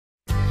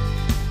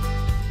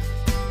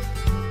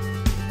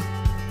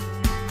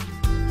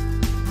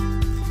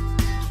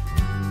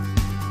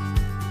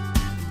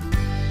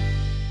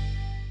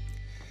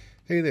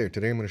Hey there,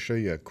 today I'm going to show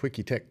you a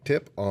quickie tech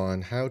tip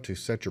on how to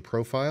set your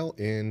profile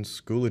in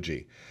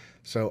Schoology.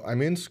 So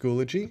I'm in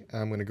Schoology.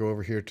 I'm going to go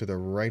over here to the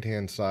right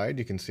hand side.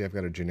 You can see I've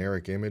got a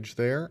generic image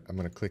there. I'm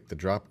going to click the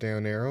drop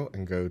down arrow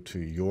and go to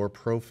your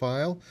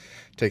profile.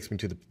 It takes me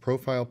to the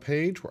profile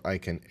page where I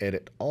can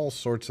edit all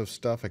sorts of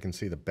stuff. I can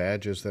see the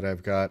badges that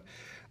I've got.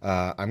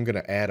 I'm going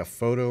to add a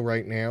photo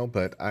right now,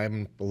 but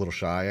I'm a little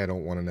shy. I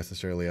don't want to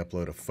necessarily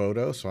upload a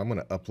photo, so I'm going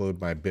to upload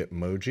my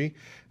Bitmoji.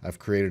 I've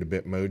created a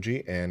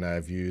Bitmoji, and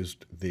I've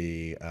used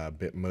the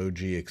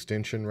Bitmoji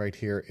extension right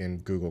here in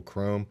Google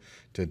Chrome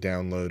to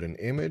download an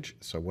image.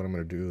 So what I'm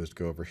going to do is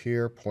go over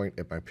here, point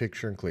at my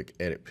picture, and click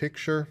Edit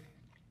Picture.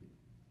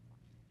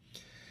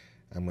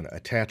 I'm going to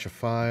attach a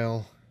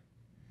file.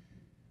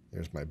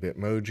 There's my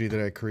Bitmoji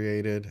that I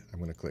created. I'm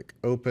going to click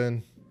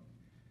Open.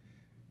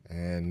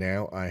 And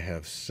now I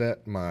have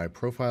set my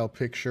profile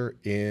picture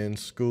in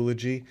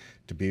Schoology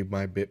to be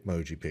my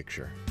Bitmoji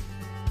picture.